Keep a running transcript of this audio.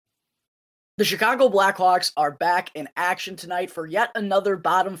The Chicago Blackhawks are back in action tonight for yet another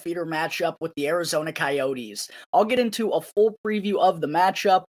bottom feeder matchup with the Arizona Coyotes. I'll get into a full preview of the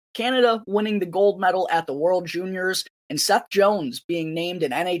matchup, Canada winning the gold medal at the World Juniors, and Seth Jones being named an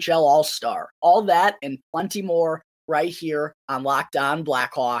NHL All-Star. All that and plenty more right here on Locked On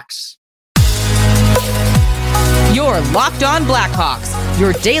Blackhawks. You're Locked On Blackhawks,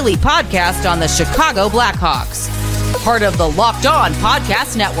 your daily podcast on the Chicago Blackhawks. Part of the Locked On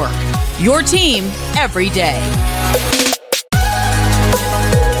Podcast Network, your team every day.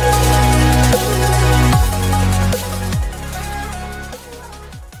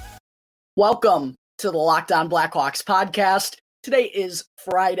 Welcome to the Locked On Blackhawks podcast. Today is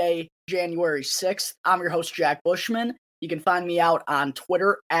Friday, January 6th. I'm your host, Jack Bushman. You can find me out on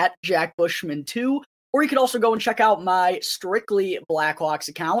Twitter at JackBushman2, or you can also go and check out my Strictly Blackhawks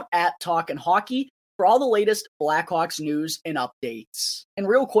account at Talkin' Hockey for all the latest Blackhawks news and updates. And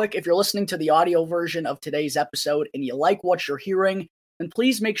real quick, if you're listening to the audio version of today's episode and you like what you're hearing, then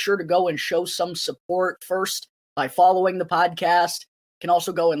please make sure to go and show some support first by following the podcast. You can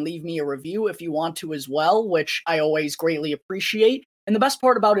also go and leave me a review if you want to as well, which I always greatly appreciate. And the best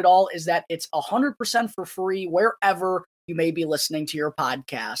part about it all is that it's 100% for free wherever you may be listening to your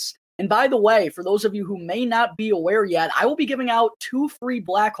podcasts. And by the way, for those of you who may not be aware yet, I will be giving out 2 free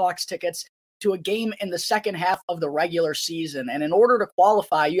Blackhawks tickets to a game in the second half of the regular season. And in order to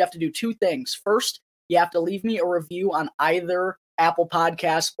qualify, you have to do 2 things. First, you have to leave me a review on either Apple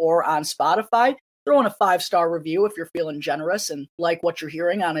Podcasts or on Spotify. Throw in a 5-star review if you're feeling generous and like what you're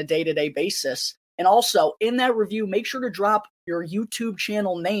hearing on a day-to-day basis. And also, in that review, make sure to drop your YouTube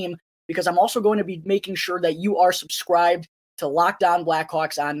channel name, because I'm also going to be making sure that you are subscribed to Locked On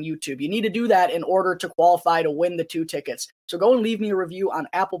Blackhawks on YouTube. You need to do that in order to qualify to win the 2 tickets. So go and leave me a review on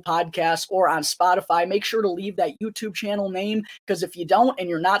Apple Podcasts or on Spotify. Make sure to leave that YouTube channel name, because if you don't and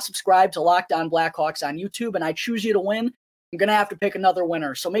you're not subscribed to Locked On Blackhawks on YouTube and I choose you to win, I'm going to have to pick another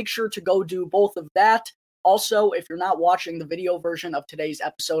winner. So make sure to go do both of that. Also, if you're not watching the video version of today's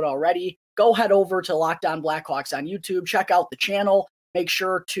episode already, go head over to Locked On Blackhawks on YouTube. Check out the channel. Make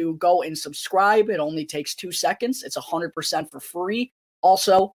sure to go and subscribe. It only takes 2 seconds. It's 100% for free.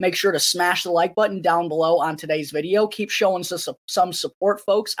 Also, make sure to smash the like button down below on today's video. Keep showing some support,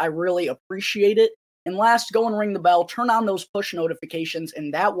 folks. I really appreciate it. And last, go and ring the bell. Turn on those push notifications,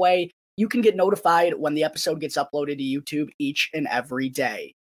 and that way you can get notified when the episode gets uploaded to YouTube each and every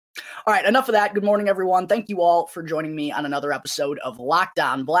day. All right, enough of that. Good morning, everyone. Thank you all for joining me on another episode of Locked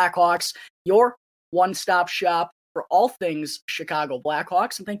On Blackhawks, your one-stop shop for all things Chicago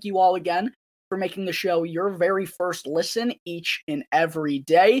Blackhawks. And thank you all again for making the show your very first listen each and every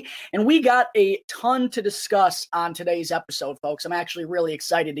day. And we got a ton to discuss on today's episode, folks. I'm actually really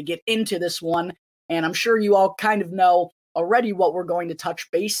excited to get into this one. And I'm sure you all kind of know already what we're going to touch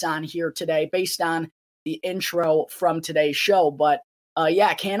base on here today based on the intro from today's show. But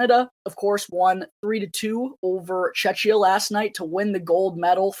Canada, of course, won 3-2 over Czechia last night to win the gold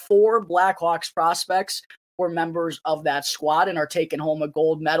medal. 4 Blackhawks prospects were members of that squad and are taking home a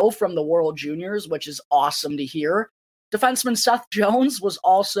gold medal from the World Juniors, which is awesome to hear. Defenseman Seth Jones was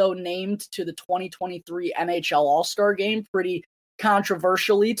also named to the 2023 NHL All-Star game, pretty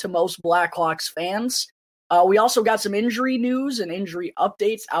controversially to most Blackhawks fans. We also got some injury news and injury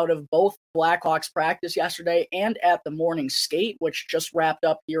updates out of both Blackhawks practice yesterday and at the morning skate, which just wrapped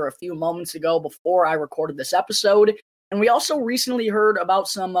up here a few moments ago before I recorded this episode. And we also recently heard about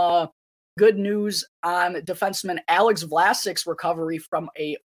some good news on defenseman Alex Vlasic's recovery from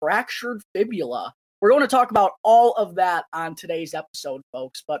a fractured fibula. We're going to talk about all of that on today's episode,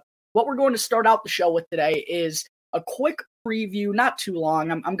 folks. But what we're going to start out the show with today is a quick preview, not too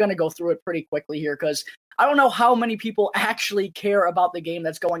long. I'm going to go through it pretty quickly here because I don't know how many people actually care about the game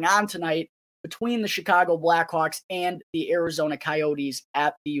that's going on tonight between the Chicago Blackhawks and the Arizona Coyotes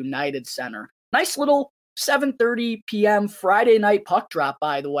at the United Center. Nice little 7:30 p.m. Friday night puck drop,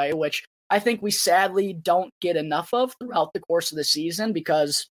 by the way, which I think we sadly don't get enough of throughout the course of the season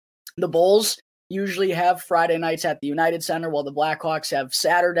because the Bulls usually have Friday nights at the United Center while the Blackhawks have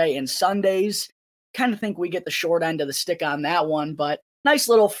Saturday and Sundays. Kind of think we get the short end of the stick on that one, but nice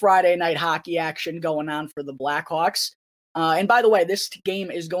little Friday night hockey action going on for the Blackhawks. And by the way, this game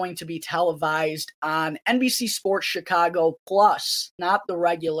is going to be televised on NBC Sports Chicago Plus, not the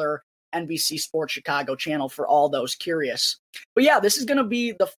regular NBC Sports Chicago channel for all those curious. But yeah, this is going to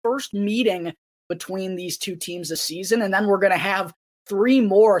be the first meeting between these two teams this season, and then we're going to have 3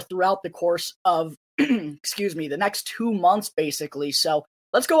 more throughout the course of, the next 2 months, basically. So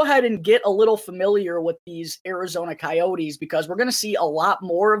let's go ahead and get a little familiar with these Arizona Coyotes because we're going to see a lot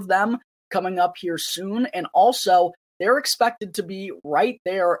more of them coming up here soon. And also, they're expected to be right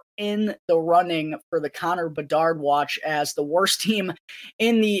there in the running for the Connor Bedard watch as the worst team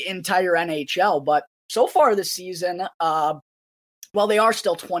in the entire NHL. But so far this season, well, they are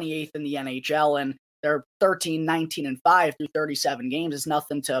still 28th in the NHL, and they're 13, 19, and 5 through 37 games. It's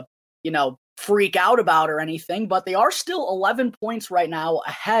nothing to, freak out about or anything, but they are still 11 points right now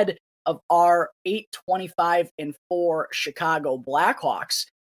ahead of our 8-25-4 Chicago Blackhawks.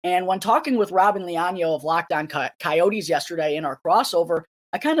 And when talking with Robin Leonio of Locked On Coyotes yesterday in our crossover,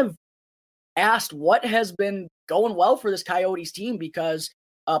 I kind of asked what has been going well for this Coyotes team because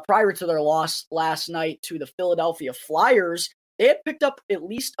prior to their loss last night to the Philadelphia Flyers, they had picked up at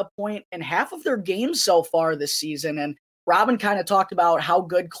least a point in half of their games so far this season. And Robin kind of talked about how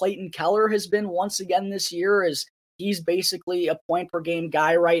good Clayton Keller has been once again this year, as he's basically a point-per-game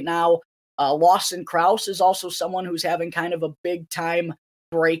guy right now. Lawson Krause is also someone who's having kind of a big-time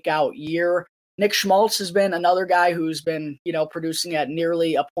breakout year. Nick Schmaltz has been another guy who's been, producing at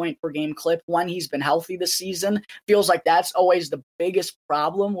nearly a point-per-game clip when he's been healthy this season. Feels like that's always the biggest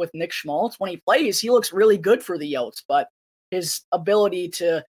problem with Nick Schmaltz. When he plays, he looks really good for the Yotes, but his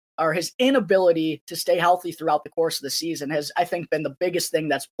inability to stay healthy throughout the course of the season has, I think, been the biggest thing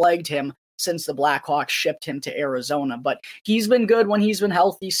that's plagued him since the Blackhawks shipped him to Arizona. But he's been good when he's been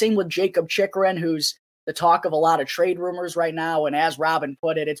healthy. Same with Jacob Chychrun, who's the talk of a lot of trade rumors right now. And as Robin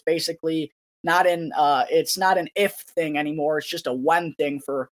put it, it's basically it's not an if thing anymore. It's just a when thing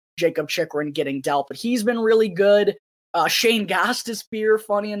for Jacob Chychrun getting dealt. But he's been really good. Shane Gostisbehere,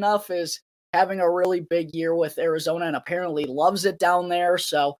 funny enough, is having a really big year with Arizona and apparently loves it down there.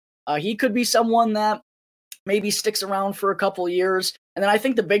 So he could be someone that maybe sticks around for a couple years. And then I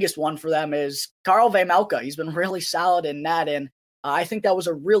think the biggest one for them is Karl Vejmelka. He's been really solid in that. And I think that was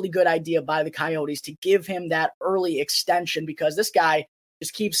a really good idea by the Coyotes to give him that early extension because this guy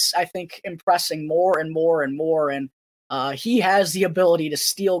just keeps, I think, impressing more and more and more. And he has the ability to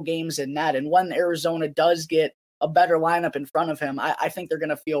steal games in net. And when Arizona does get a better lineup in front of him, I think they're going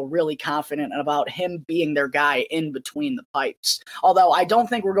to feel really confident about him being their guy in between the pipes. Although I don't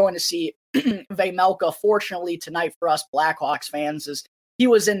think we're going to see Vejmelka, fortunately, tonight for us Blackhawks fans, as he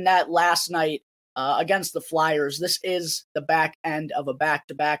was in net last night against the Flyers. This is the back end of a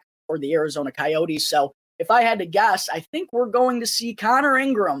back-to-back for the Arizona Coyotes. So if I had to guess, I think we're going to see Connor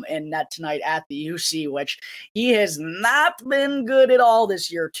Ingram in net tonight at the UC, which he has not been good at all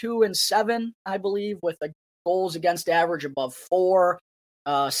this year. 2-7, I believe, with a goals against average above 4,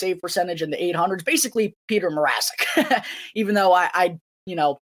 save percentage in the 800s. Basically, Peter Mrazek. Even though I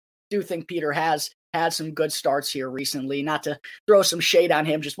do think Peter has had some good starts here recently. Not to throw some shade on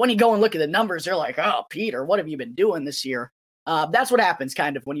him, just when you go and look at the numbers, they're like, oh, Peter, what have you been doing this year? That's what happens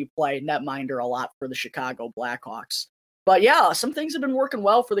kind of when you play netminder a lot for the Chicago Blackhawks. But yeah, some things have been working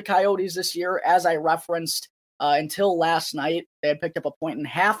well for the Coyotes this year. As I referenced, until last night, they had picked up a point in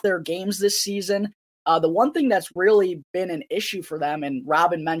half their games this season. The one thing that's really been an issue for them, and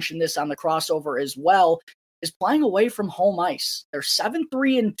Robin mentioned this on the crossover as well, is playing away from home ice. They're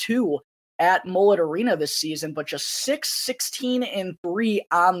 7-3-2 at Mullet Arena this season, but just 6-16-3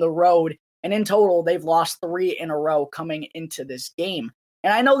 on the road. And in total, they've lost 3 in a row coming into this game.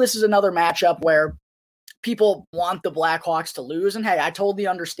 And I know this is another matchup where people want the Blackhawks to lose. And hey, I totally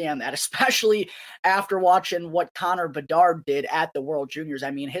understand that, especially after watching what Connor Bedard did at the World Juniors. I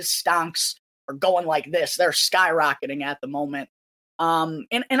mean, his stonks are going like this. They're skyrocketing at the moment. And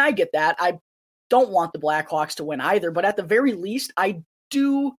I get that. I don't want the Blackhawks to win either, but at the very least, I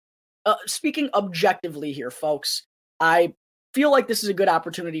do, speaking objectively here, folks, I feel like this is a good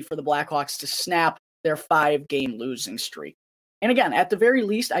opportunity for the Blackhawks to snap their 5-game losing streak. And again, at the very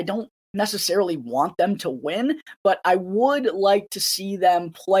least, I don't necessarily want them to win, but I would like to see them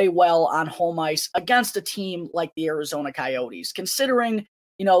play well on home ice against a team like the Arizona Coyotes, considering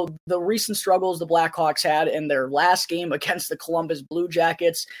the recent struggles the Blackhawks had in their last game against the Columbus Blue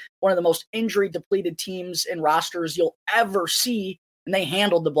Jackets, one of the most injury-depleted teams in rosters you'll ever see, and they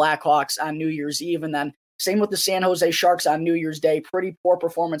handled the Blackhawks on New Year's Eve. And then same with the San Jose Sharks on New Year's Day. Pretty poor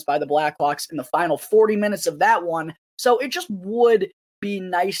performance by the Blackhawks in the final 40 minutes of that one. So it just would be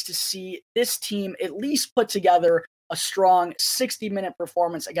nice to see this team at least put together a strong 60-minute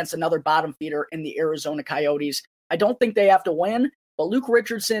performance against another bottom feeder in the Arizona Coyotes. I don't think they have to win, but Luke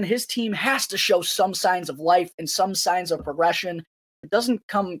Richardson, his team has to show some signs of life and some signs of progression. It doesn't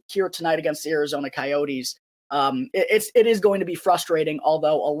come here tonight against the Arizona Coyotes. It is going to be frustrating,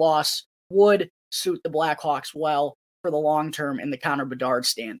 although a loss would suit the Blackhawks well for the long term in the Connor Bedard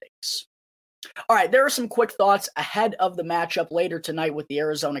standings. All right, there are some quick thoughts ahead of the matchup later tonight with the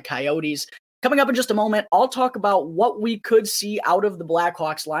Arizona Coyotes. Coming up in just a moment, I'll talk about what we could see out of the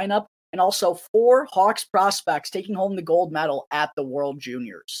Blackhawks lineup and also 4 Hawks prospects taking home the gold medal at the World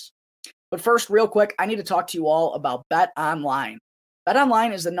Juniors. But first, real quick, I need to talk to you all about BetOnline.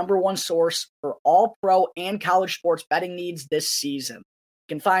 BetOnline is the #1 source for all pro and college sports betting needs this season.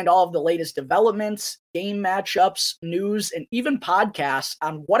 You can find all of the latest developments, game matchups, news, and even podcasts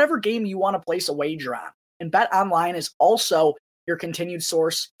on whatever game you want to place a wager on. And BetOnline is also your continued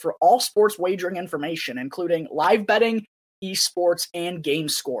source for all sports wagering information, including live betting, esports, and game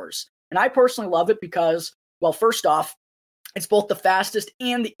scores. And I personally love it because, well, first off, it's both the fastest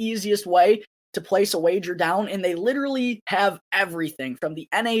and the easiest way to place a wager down, and they literally have everything from the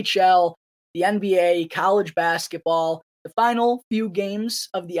NHL, the NBA, college basketball, the final few games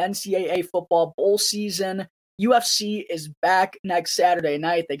of the NCAA football bowl season. UFC is back next Saturday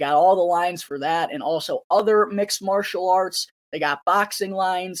night. They got all the lines for that, and also other mixed martial arts. They got boxing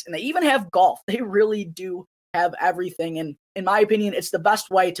lines, and they even have golf. They really do have everything. And in my opinion, it's the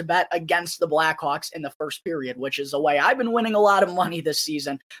best way to bet against the Blackhawks in the first period, which is the way I've been winning a lot of money this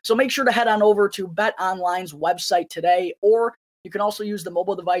season. So make sure to head on over to BetOnline's website today, or you can also use the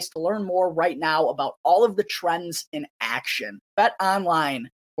mobile device to learn more right now about all of the trends in action. BetOnline,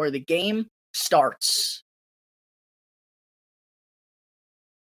 where the game starts.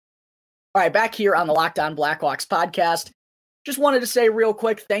 All right, back here on the Locked On Blackhawks podcast. Just wanted to say real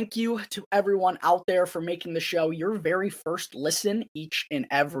quick, thank you to everyone out there for making the show your very first listen each and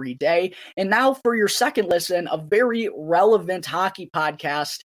every day. And now for your second listen, a very relevant hockey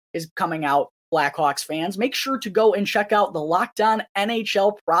podcast is coming out, Blackhawks fans. Make sure to go and check out the Locked On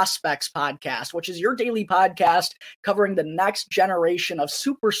NHL Prospects podcast, which is your daily podcast covering the next generation of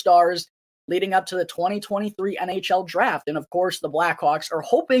superstars leading up to the 2023 NHL draft. And of course, the Blackhawks are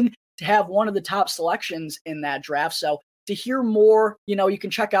hoping to have one of the top selections in that draft. So to hear more, you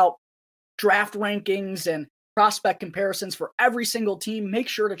can check out draft rankings and prospect comparisons for every single team. Make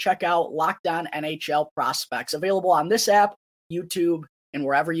sure to check out Locked On NHL Prospects, available on this app, YouTube, and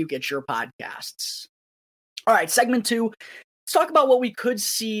wherever you get your podcasts. All right, segment 2. Let's talk about what we could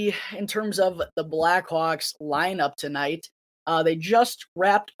see in terms of the Blackhawks lineup tonight. They just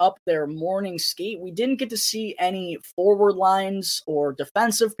wrapped up their morning skate. We didn't get to see any forward lines or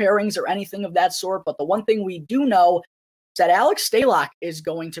defensive pairings or anything of that sort, but the one thing we do know that Alex Stalock is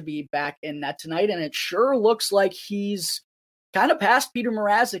going to be back in net tonight, and it sure looks like he's kind of passed Peter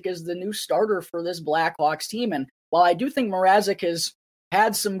Mrazek as the new starter for this Blackhawks team. And while I do think Mrazek has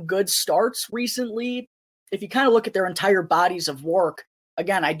had some good starts recently, if you kind of look at their entire bodies of work,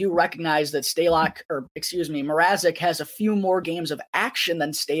 again, I do recognize that Mrazek has a few more games of action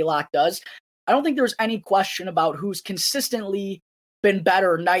than Stalock does. I don't think there's any question about who's consistently been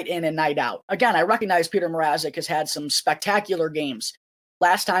better night in and night out. Again, I recognize Peter Mrazek has had some spectacular games.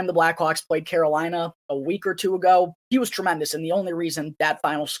 Last time the Blackhawks played Carolina a week or two ago, he was tremendous, and the only reason that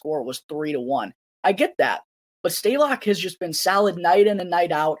final score was 3-1. I get that, but Stalock has just been solid night in and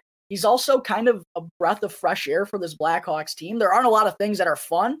night out. He's also kind of a breath of fresh air for this Blackhawks team. There aren't a lot of things that are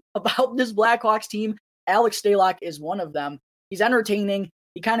fun about this Blackhawks team. Alex Stalock is one of them. He's entertaining.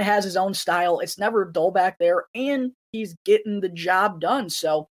 He kind of has his own style. It's never dull back there, and he's getting the job done.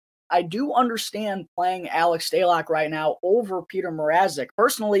 So I do understand playing Alex Stalock right now over Peter Mrazek.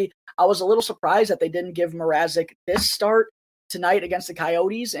 Personally, I was a little surprised that they didn't give Mrazek this start tonight against the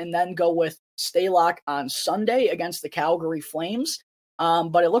Coyotes and then go with Stalock on Sunday against the Calgary Flames.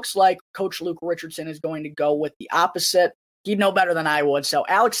 But it looks like Coach Luke Richardson is going to go with the opposite. He'd know better than I would. So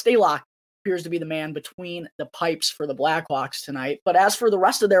Alex Stalock appears to be the man between the pipes for the Blackhawks tonight. But as for the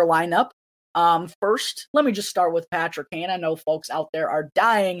rest of their lineup, first, let me just start with Patrick Kane. I know folks out there are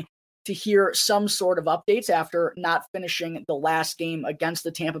dying to hear some sort of updates after not finishing the last game against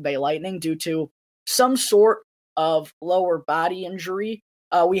the Tampa Bay Lightning due to some sort of lower body injury.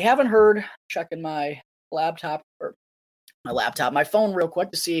 We haven't heard, checking my phone real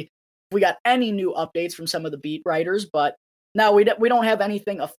quick to see if we got any new updates from some of the beat writers, but no, we don't have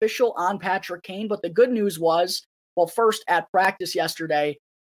anything official on Patrick Kane. But the good news was, well, first at practice yesterday,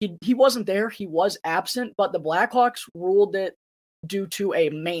 he wasn't there. He was absent, but the Blackhawks ruled it due to a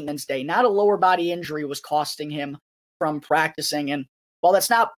maintenance day. Not a lower body injury was costing him from practicing. And while that's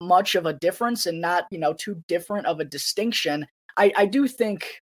not much of a difference and not, too different of a distinction, I do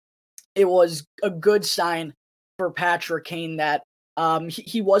think it was a good sign for Patrick Kane that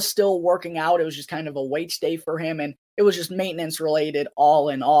he was still working out. It was just kind of a weight stay for him, and it was just maintenance related all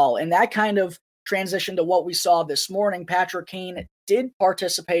in all. And that kind of transition to what we saw this morning. Patrick Kane did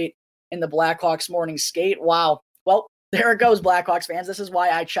participate in the Blackhawks morning skate. Wow. Well, there it goes, Blackhawks fans. This is why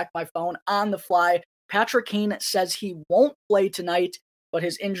I check my phone on the fly. Patrick Kane says he won't play tonight, but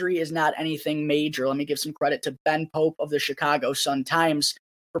his injury is not anything major. Let me give some credit to Ben Pope of the Chicago Sun-Times.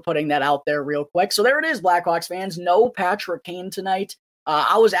 for putting that out there real quick. So there it is, Blackhawks fans. No Patrick Kane tonight.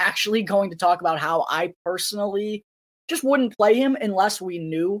 I was actually going to talk about how I personally just wouldn't play him unless we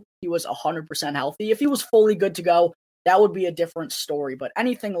knew he was 100% healthy. If he was fully good to go, that would be a different story. But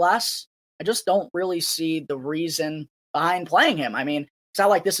anything less, I just don't really see the reason behind playing him. I mean, it's not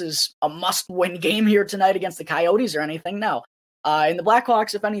like this is a must-win game here tonight against the Coyotes or anything. No. And the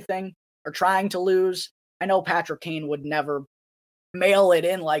Blackhawks, if anything, are trying to lose. I know Patrick Kane would never mail it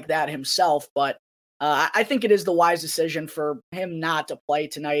in like that himself, but I think it is the wise decision for him not to play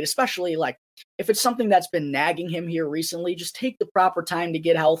tonight, especially like if it's something that's been nagging him here recently. Just take the proper time to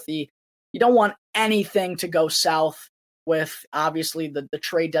get healthy. You don't want anything to go south with obviously the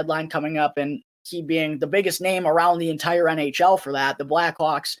trade deadline coming up and he being the biggest name around the entire NHL for that. The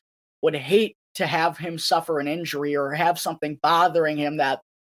Blackhawks would hate to have him suffer an injury or have something bothering him that,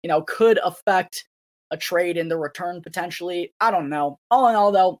 could affect a trade in the return potentially. I don't know. All in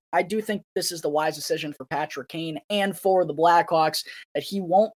all, though, I do think this is the wise decision for Patrick Kane and for the Blackhawks that he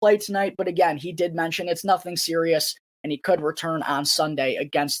won't play tonight. But again, he did mention it's nothing serious and he could return on Sunday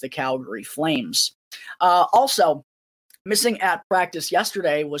against the Calgary Flames. Also, missing at practice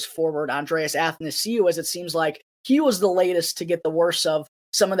yesterday was forward Andreas Athanasiou, as it seems like he was the latest to get the worst of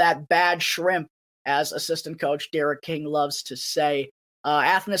some of that bad shrimp, as assistant coach Derek King loves to say.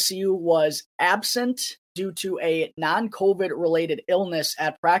 Athanasiou was absent due to a non-COVID related illness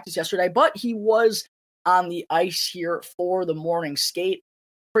at practice yesterday, but he was on the ice here for the morning skate.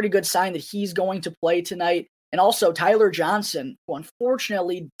 Pretty good sign that he's going to play tonight. And also Tyler Johnson, who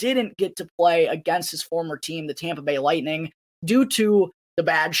unfortunately didn't get to play against his former team, the Tampa Bay Lightning, due to the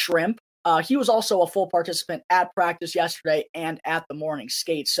bad shrimp. He was also a full participant at practice yesterday and at the morning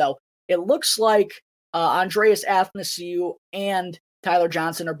skate. So it looks like Andreas Athanasiou and Tyler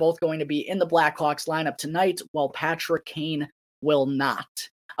Johnson are both going to be in the Blackhawks lineup tonight, while Patrick Kane will not.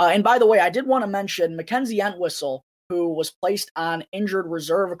 And by the way, I did want to mention Mackenzie Entwistle, who was placed on injured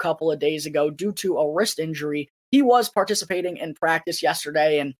reserve a couple of days ago due to a wrist injury. He was participating in practice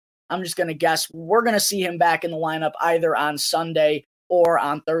yesterday, and I'm just going to guess we're going to see him back in the lineup either on Sunday or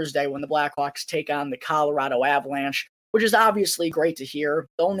on Thursday when the Blackhawks take on the Colorado Avalanche, which is obviously great to hear.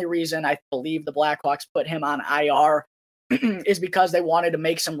 The only reason I believe the Blackhawks put him on IR is because they wanted to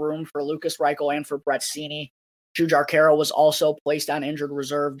make some room for Lukas Reichel and for Brett Seney. Jujhar Khaira was also placed on injured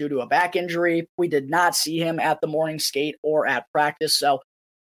reserve due to a back injury. We did not see him at the morning skate or at practice, so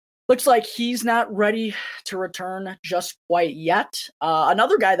looks like he's not ready to return just quite yet.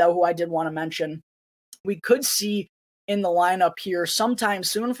 Another guy, though, who I did want to mention, we could see in the lineup here sometime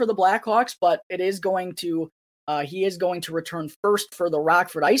soon for the Blackhawks, but he is going to return first for the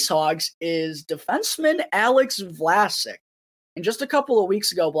Rockford Ice Hogs, is defenseman Alex Vlasic. And just a couple of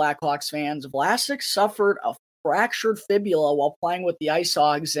weeks ago, Blackhawks fans, Vlasic suffered a fractured fibula while playing with the Ice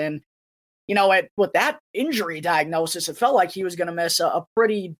Hogs. And, with that injury diagnosis, it felt like he was going to miss a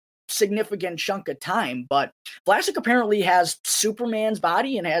pretty significant chunk of time. But Vlasic apparently has Superman's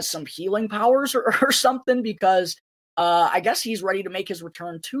body and has some healing powers or something, because I guess he's ready to make his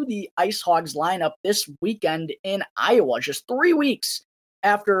return to the Ice Hogs lineup this weekend in Iowa, just 3 weeks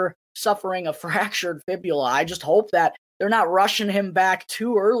after suffering a fractured fibula. I just hope that they're not rushing him back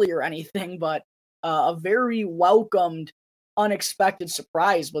too early or anything, but a very welcomed, unexpected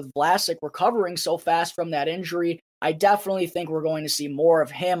surprise with Vlasic recovering so fast from that injury. I definitely think we're going to see more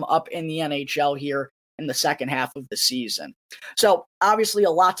of him up in the NHL here in the second half of the season. So obviously a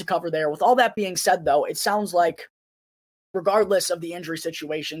lot to cover there. With all that being said, though, it sounds like regardless of the injury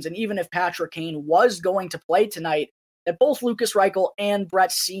situations, and even if Patrick Kane was going to play tonight, that both Lukas Reichel and Brett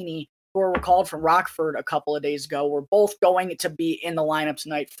Seney, who were recalled from Rockford a couple of days ago, were both going to be in the lineup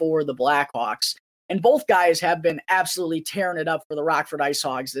tonight for the Blackhawks. And both guys have been absolutely tearing it up for the Rockford Ice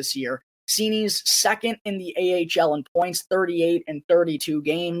Hogs this year. Seney's second in the AHL in points, 38 in 32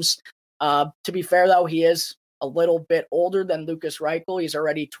 games. To be fair, though, he is a little bit older than Lukas Reichel. He's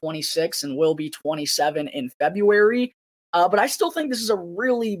already 26 and will be 27 in February. But I still think this is a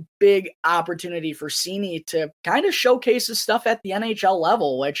really big opportunity for Seney to kind of showcase his stuff at the NHL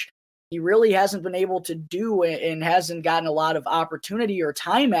level, which he really hasn't been able to do and hasn't gotten a lot of opportunity or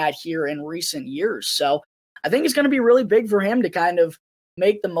time at here in recent years. So I think it's going to be really big for him to kind of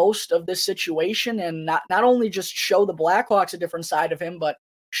make the most of this situation and not only just show the Blackhawks a different side of him, but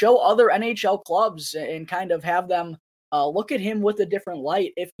show other NHL clubs and kind of have them look at him with a different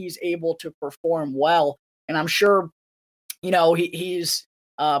light if he's able to perform well. And I'm sure, he's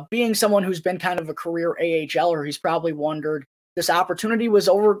being someone who's been kind of a career AHLer, he's probably wondered, this opportunity was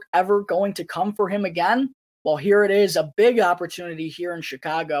ever going to come for him again? Well, here it is, a big opportunity here in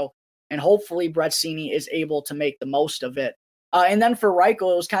Chicago, and hopefully Brett Seney is able to make the most of it. And then for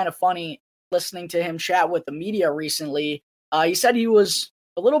Reichel, it was kind of funny listening to him chat with the media recently. He said he was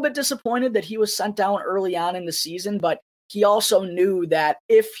a little bit disappointed that he was sent down early on in the season, but he also knew that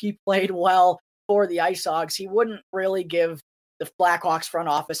if he played well for the Ice Hogs, he wouldn't really give the Blackhawks front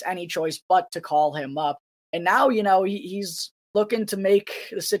office any choice but to call him up. And now, he's looking to make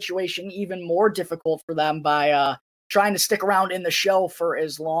the situation even more difficult for them by trying to stick around in the show for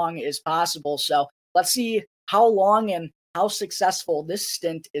as long as possible. So let's see how long and how successful this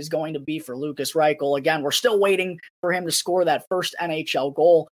stint is going to be for Lukas Reichel. Again, we're still waiting for him to score that first NHL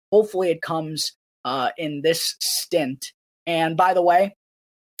goal. Hopefully it comes in this stint. And by the way,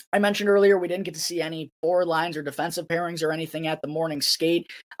 I mentioned earlier we didn't get to see any forward lines or defensive pairings or anything at the morning skate.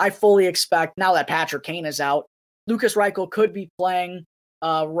 I fully expect, now that Patrick Kane is out, Lukas Reichel could be playing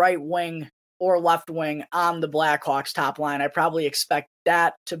right wing or left wing on the Blackhawks top line. I probably expect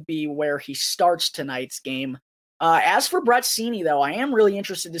that to be where he starts tonight's game. As for Brett Seney, though, I am really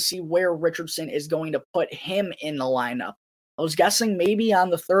interested to see where Richardson is going to put him in the lineup. I was guessing maybe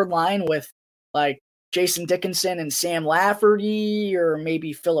on the third line with like Jason Dickinson and Sam Lafferty, or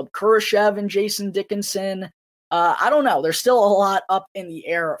maybe Philip Kurashev and Jason Dickinson. I don't know. There's still a lot up in the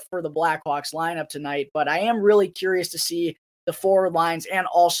air for the Blackhawks lineup tonight, but I am really curious to see the forward lines and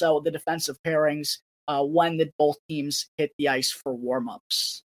also the defensive pairings when both teams hit the ice for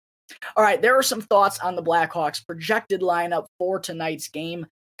warmups. All right, there are some thoughts on the Blackhawks' projected lineup for tonight's game.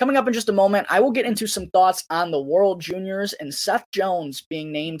 Coming up in just a moment, I will get into some thoughts on the World Juniors and Seth Jones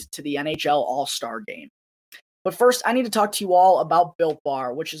being named to the NHL All-Star Game. But first, I need to talk to you all about Built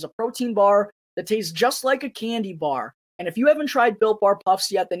Bar, which is a protein bar that tastes just like a candy bar. And if you haven't tried Built Bar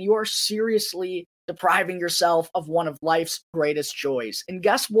Puffs yet, then you are seriously depriving yourself of one of life's greatest joys. And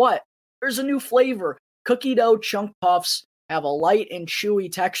guess what? There's a new flavor. Cookie dough chunk puffs have a light and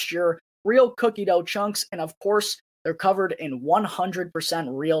chewy texture, real cookie dough chunks, and of course, they're covered in 100%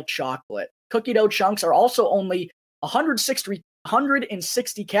 real chocolate. Cookie dough chunks are also only 160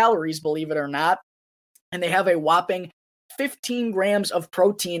 calories, believe it or not, and they have a whopping 15 grams of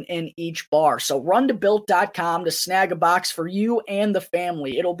protein in each bar. So run to Built.com to snag a box for you and the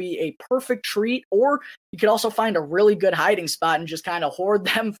family. It'll be a perfect treat, or you could also find a really good hiding spot and just kind of hoard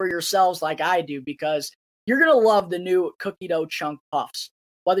them for yourselves like I do, because you're going to love the new cookie dough chunk puffs.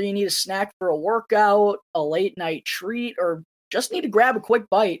 Whether you need a snack for a workout, a late night treat, or just need to grab a quick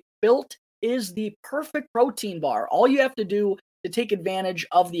bite, Built is the perfect protein bar. All you have to do to take advantage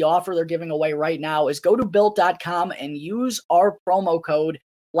of the offer they're giving away right now is go to Built.com and use our promo code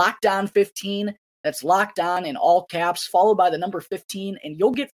LOCKEDON15. That's locked on in all caps, followed by the number 15, and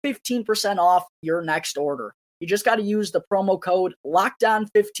you'll get 15% off your next order. You just got to use the promo code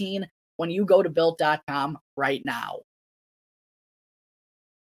LOCKEDON15 when you go to Built.com right now.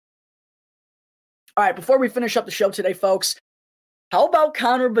 All right, before we finish up the show today, folks, how about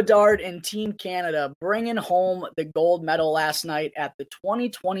Connor Bedard and Team Canada bringing home the gold medal last night at the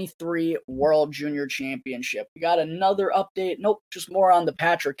 2023 World Junior Championship? We got another update. Nope, just more on the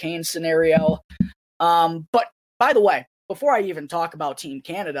Patrick Kane scenario. But by the way, before I even talk about Team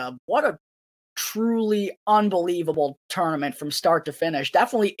Canada, what a truly unbelievable tournament from start to finish.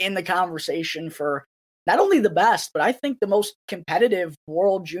 Definitely in the conversation for not only the best, but I think the most competitive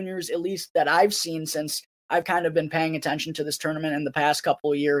World Juniors, at least that I've seen since I've kind of been paying attention to this tournament in the past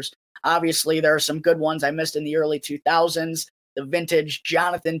couple of years. Obviously, there are some good ones I missed in the early 2000s. The vintage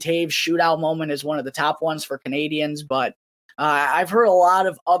Jonathan Toews shootout moment is one of the top ones for Canadians, but I've heard a lot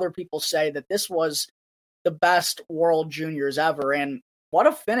of other people say that this was the best World Juniors ever, and what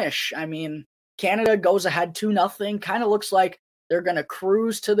a finish. I mean, Canada goes ahead 2-0, kind of looks like they're going to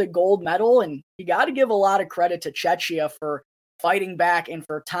cruise to the gold medal, and you got to give a lot of credit to Czechia for fighting back and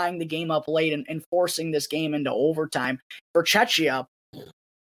for tying the game up late and forcing this game into overtime. For Czechia,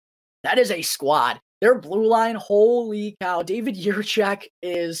 that is a squad. Their blue line, holy cow. David Jiricek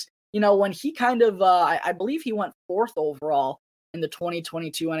is, when he kind of, I believe he went 4th overall in the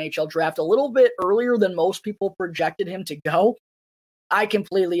 2022 NHL draft, a little bit earlier than most people projected him to go. I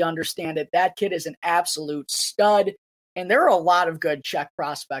completely understand it. That kid is an absolute stud. And there are a lot of good Czech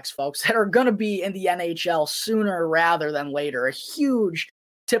prospects, folks, that are going to be in the NHL sooner rather than later. A huge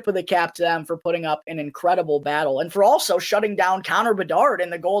tip of the cap to them for putting up an incredible battle and for also shutting down Connor Bedard in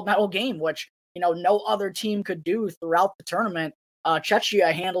the gold medal game, which, no other team could do throughout the tournament.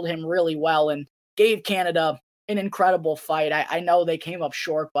 Czechia handled him really well and gave Canada an incredible fight. I know they came up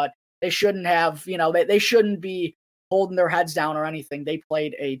short, but they shouldn't have, they shouldn't be holding their heads down or anything. They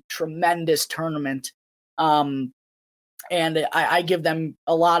played a tremendous tournament. And I give them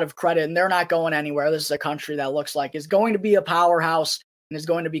a lot of credit, and they're not going anywhere. This is a country that looks like is going to be a powerhouse and is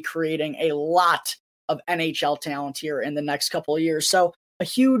going to be creating a lot of NHL talent here in the next couple of years. So a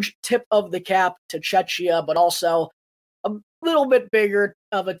huge tip of the cap to Czechia, but also a little bit bigger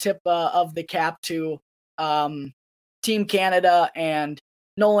of a tip of the cap to Team Canada and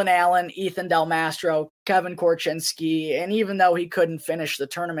Nolan Allen, Ethan Del Mastro, Kevin Korchinski, and even though he couldn't finish the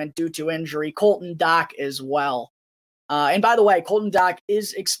tournament due to injury, Colton Dach as well. And by the way, Colton Dach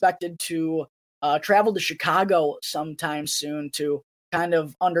is expected to travel to Chicago sometime soon to kind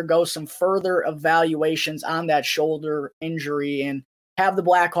of undergo some further evaluations on that shoulder injury and have the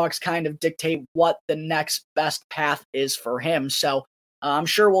Blackhawks kind of dictate what the next best path is for him. So I'm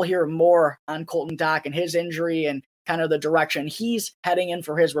sure we'll hear more on Colton Dach and his injury and kind of the direction he's heading in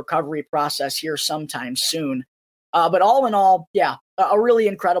for his recovery process here sometime soon. But all in all, yeah, a really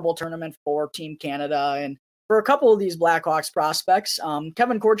incredible tournament for Team Canada. And for a couple of these Blackhawks prospects,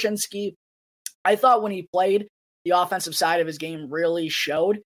 Kevin Korchinski, I thought when he played, the offensive side of his game really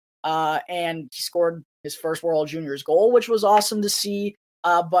showed. And he scored his first World Juniors goal, which was awesome to see.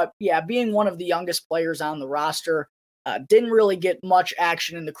 But yeah, being one of the youngest players on the roster, didn't really get much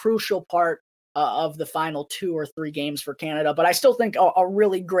action in the crucial part of the final 2 or 3 games for Canada. But I still think a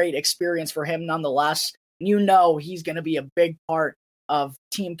really great experience for him nonetheless. You know he's going to be a big part of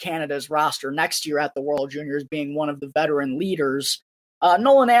Team Canada's roster next year at the World Juniors, being one of the veteran leaders.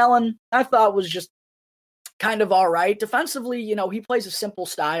 Nolan Allen, I thought was just kind of all right. Defensively, he plays a simple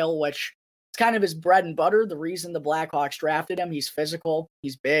style, which is kind of his bread and butter. The reason the Blackhawks drafted him, he's physical,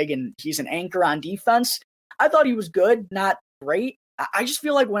 he's big, and he's an anchor on defense. I thought he was good, not great. I just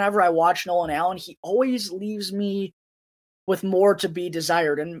feel like whenever I watch Nolan Allen, he always leaves me with more to be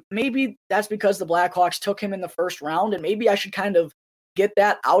desired. And maybe that's because the Blackhawks took him in the first round, and maybe I should kind of get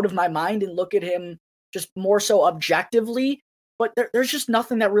that out of my mind and look at him just more so objectively. But there's just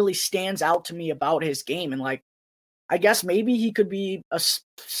nothing that really stands out to me about his game. And I guess maybe he could be a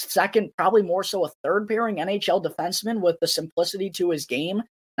second, probably more so a third pairing NHL defenseman with the simplicity to his game.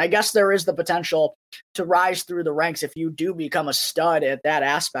 I guess there is the potential to rise through the ranks if you do become a stud at that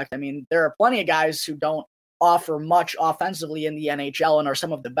aspect. I mean, there are plenty of guys who don't offer much offensively in the NHL and are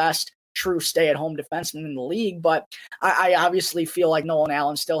some of the best true stay-at-home defensemen in the league. But I obviously feel like Nolan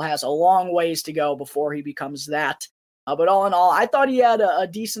Allen still has a long ways to go before he becomes that. But all in all, I thought he had a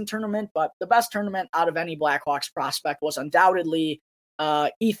decent tournament, but the best tournament out of any Blackhawks prospect was undoubtedly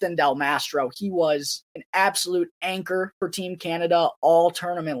Ethan Del Mastro. He was an absolute anchor for Team Canada all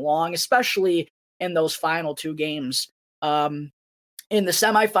tournament long, especially in those final 2 games. In the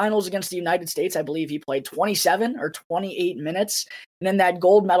semifinals against the United States, I believe he played 27 or 28 minutes. And in that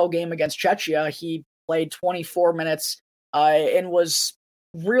gold medal game against Czechia, he played 24 minutes and was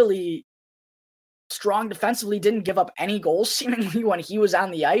really strong defensively, didn't give up any goals seemingly when he was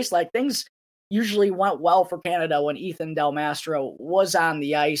on the ice. Things usually went well for Canada when Ethan Del Mastro was on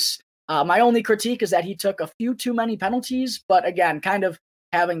the ice. My only critique is that he took a few too many penalties, but again, kind of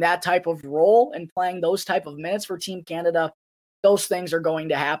having that type of role and playing those type of minutes for Team Canada, those things are going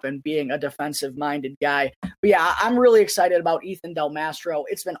to happen being a defensive-minded guy. But yeah, I'm really excited about Ethan Del Mastro.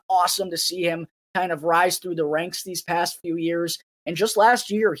 It's been awesome to see him kind of rise through the ranks these past few years. And just last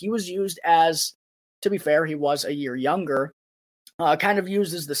year, he was used as, to be fair, he was a year younger, kind of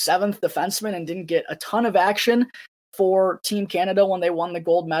used as the 7th defenseman and didn't get a ton of action for Team Canada when they won the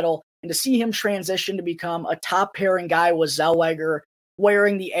gold medal. And to see him transition to become a top pairing guy with Zellweger,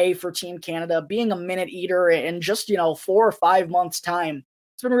 wearing the A for Team Canada, being a minute eater in just, 4 or 5 months' time,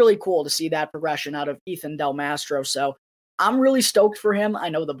 it's been really cool to see that progression out of Ethan Del Mastro. So I'm really stoked for him. I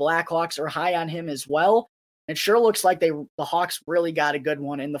know the Blackhawks are high on him as well. It sure looks like the Hawks really got a good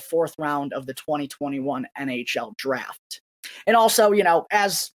one in the 4th round of the 2021 NHL draft. And also,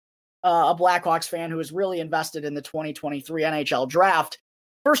 as a Blackhawks fan who is really invested in the 2023 NHL draft,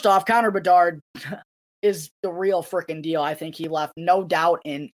 first off, Connor Bedard is the real freaking deal. I think he left no doubt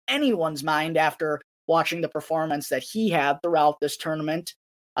in anyone's mind after watching the performance that he had throughout this tournament.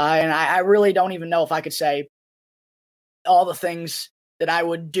 And I really don't even know if I could say all the things that I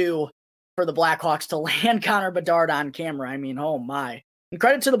would do for the Blackhawks to land Connor Bedard on camera. I mean, oh my. And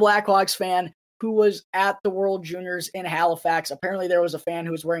credit to the Blackhawks fan who was at the World Juniors in Halifax. Apparently there was a fan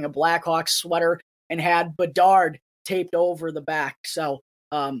who was wearing a Blackhawks sweater and had Bedard taped over the back. So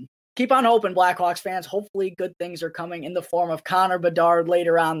keep on hoping, Blackhawks fans. Hopefully good things are coming in the form of Connor Bedard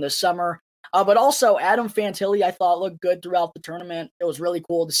later on this summer. But also Adam Fantilli, I thought, looked good throughout the tournament. It was really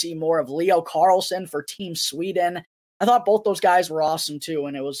cool to see more of Leo Carlsson for Team Sweden. I thought both those guys were awesome too,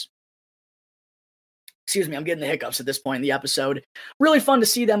 and it was, excuse me, I'm getting the hiccups at this point in the episode. Really fun to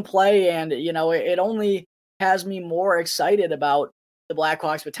see them play, and, it only has me more excited about the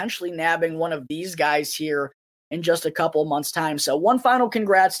Blackhawks potentially nabbing one of these guys here in just a couple months' time. So one final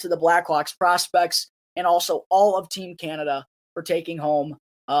congrats to the Blackhawks prospects. and also all of Team Canada for taking home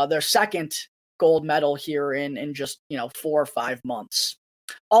their second gold medal here in just 4 or 5 months.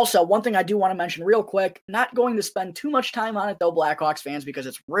 Also, one thing I do want to mention real quick, not going to spend too much time on it though, Blackhawks fans, because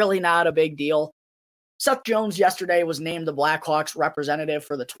it's really not a big deal. Seth Jones yesterday was named the Blackhawks representative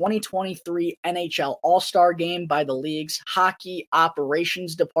for the 2023 NHL All-Star Game by the league's Hockey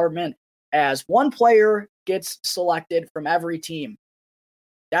Operations Department, as one player gets selected from every team.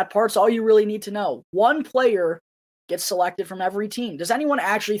 That part's all you really need to know. One player gets selected from every team. Does anyone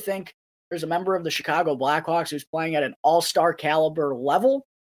actually think there's a member of the Chicago Blackhawks who's playing at an all-star caliber level?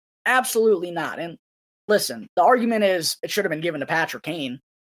 Absolutely not. And listen, the argument is it should have been given to Patrick Kane.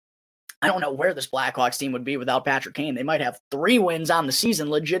 I don't know where this Blackhawks team would be without Patrick Kane. They might have 3 wins on the season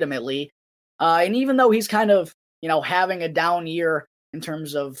legitimately. And even though he's kind of, having a down year in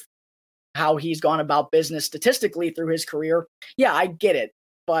terms of how he's gone about business statistically through his career, yeah, I get it.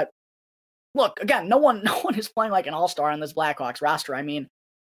 But look, again, no one is playing like an all-star on this Blackhawks roster. I mean,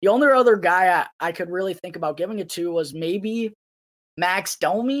 the only other guy I could really think about giving it to was maybe Max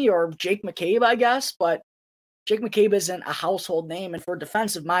Domi or Jake McCabe, I guess. But Jake McCabe isn't a household name, and for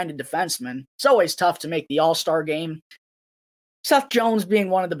defensive-minded defensemen, it's always tough to make the all-star game. Seth Jones being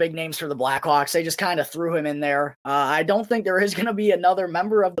one of the big names for the Blackhawks, they just kind of threw him in there. I don't think there is going to be another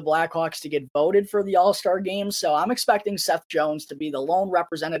member of the Blackhawks to get voted for the all-star game, so I'm expecting Seth Jones to be the lone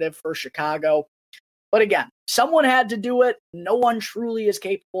representative for Chicago. But again, someone had to do it. No one truly is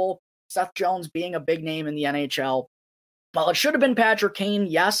capable. Seth Jones being a big name in the NHL. While it should have been Patrick Kane,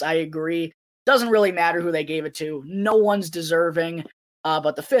 yes, I agree. Doesn't really matter who they gave it to. No one's deserving.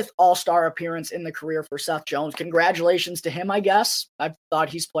 But the 5th all-star appearance in the career for Seth Jones. Congratulations to him, I guess. I thought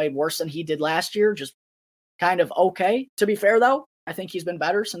he's played worse than he did last year. Just kind of okay. To be fair, though, I think he's been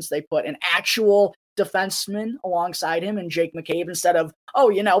better since they put an actual defenseman alongside him and Jake McCabe instead of,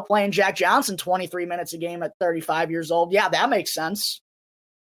 playing Jack Johnson 23 minutes a game at 35 years old. Yeah, that makes sense.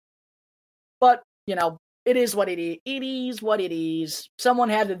 But, it is what it is. It is what it is. Someone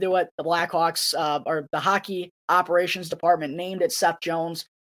had to do it. The Blackhawks, or the Hockey Operations Department, named it Seth Jones.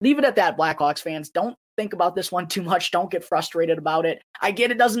 Leave it at that, Blackhawks fans. Don't think about this one too much. Don't get frustrated about it. I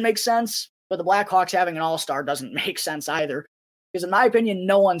get it doesn't make sense, but the Blackhawks having an all-star doesn't make sense either. Because in my opinion,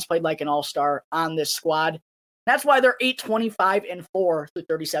 no one's played like an all-star on this squad. That's why they're 8-25-4 through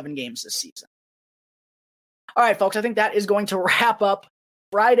 37 games this season. All right, folks, I think that is going to wrap up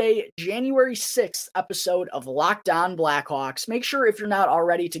Friday, January 6th episode of Locked On Blackhawks. Make sure, if you're not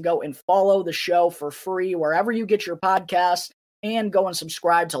already, to go and follow the show for free wherever you get your podcasts, and go and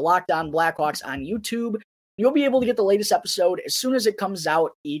subscribe to Locked On Blackhawks on YouTube. You'll be able to get the latest episode as soon as it comes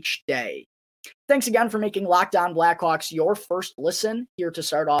out each day. Thanks again for making Locked On Blackhawks your first listen here to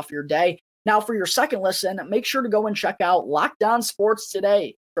start off your day. Now, for your second listen, make sure to go and check out Locked On Sports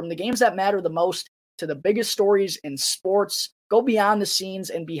Today. From the games that matter the most to the biggest stories in sports, go beyond the scenes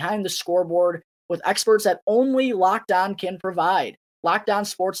and behind the scoreboard with experts that only Locked On can provide. Locked On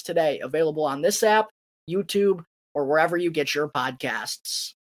Sports Today, available on this app, YouTube, or wherever you get your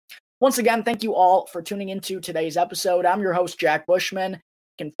podcasts. Once again, thank you all for tuning into today's episode. I'm your host, Jack Bushman.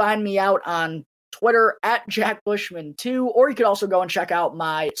 You can find me out on Twitter at JackBushman2, or you could also go and check out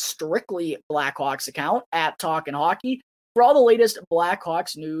my Strictly Blackhawks account at Talkin' Hockey for all the latest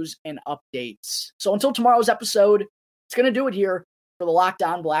Blackhawks news and updates. So until tomorrow's episode, it's going to do it here for the Locked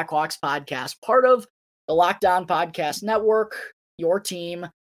On Blackhawks podcast, part of the Locked On Podcast Network, your team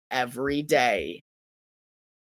every day.